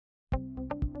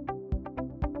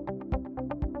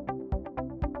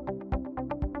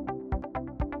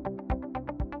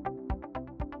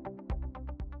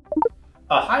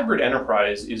A hybrid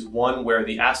enterprise is one where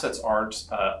the assets aren't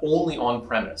only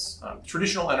on-premise.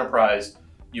 Traditional enterprise,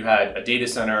 you had a data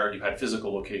center, you had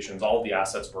physical locations, all of the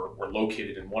assets were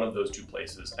located in one of those two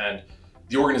places, and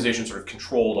the organization sort of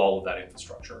controlled all of that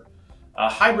infrastructure. A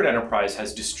hybrid enterprise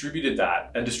has distributed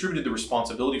that and distributed the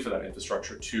responsibility for that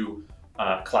infrastructure to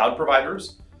cloud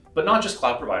providers, but not just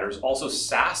cloud providers, also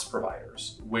SaaS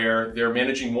providers, where they're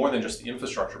managing more than just the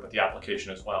infrastructure, but the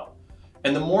application as well.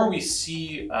 And the more we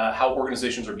see how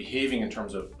organizations are behaving in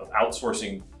terms of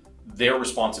outsourcing their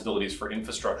responsibilities for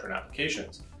infrastructure and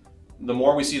applications, the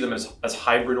more we see them as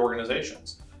hybrid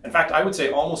organizations. In fact, I would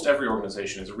say almost every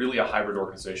organization is really a hybrid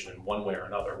organization in one way or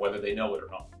another, whether they know it or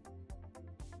not.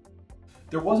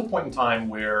 There was a point in time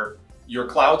where your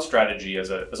cloud strategy as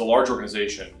a large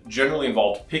organization generally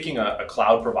involved picking a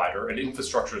cloud provider, an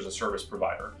infrastructure as a service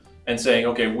provider, and saying,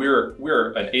 okay,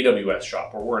 we're an AWS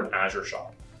shop or we're an Azure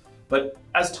shop. But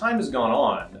as time has gone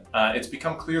on, it's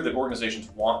become clear that organizations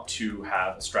want to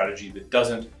have a strategy that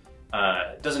doesn't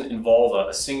involve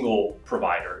a single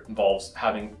provider. It involves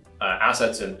having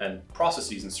assets and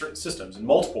processes and certain systems in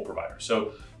multiple providers.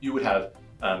 So you would have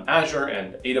Azure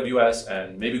and AWS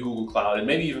and maybe Google Cloud and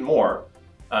maybe even more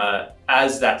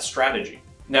as that strategy.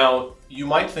 Now, you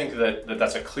might think that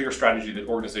that's a clear strategy that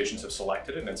organizations have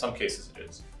selected, and in some cases it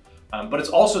is. But it's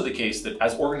also the case that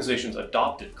as organizations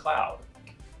adopted cloud,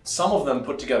 some of them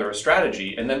put together a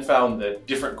strategy and then found that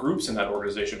different groups in that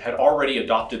organization had already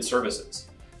adopted services.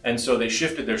 And so they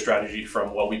shifted their strategy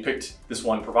from, well, we picked this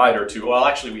one provider to, well,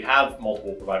 actually we have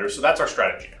multiple providers, so that's our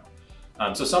strategy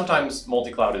now. So sometimes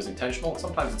multi-cloud is intentional, and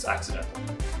sometimes it's accidental.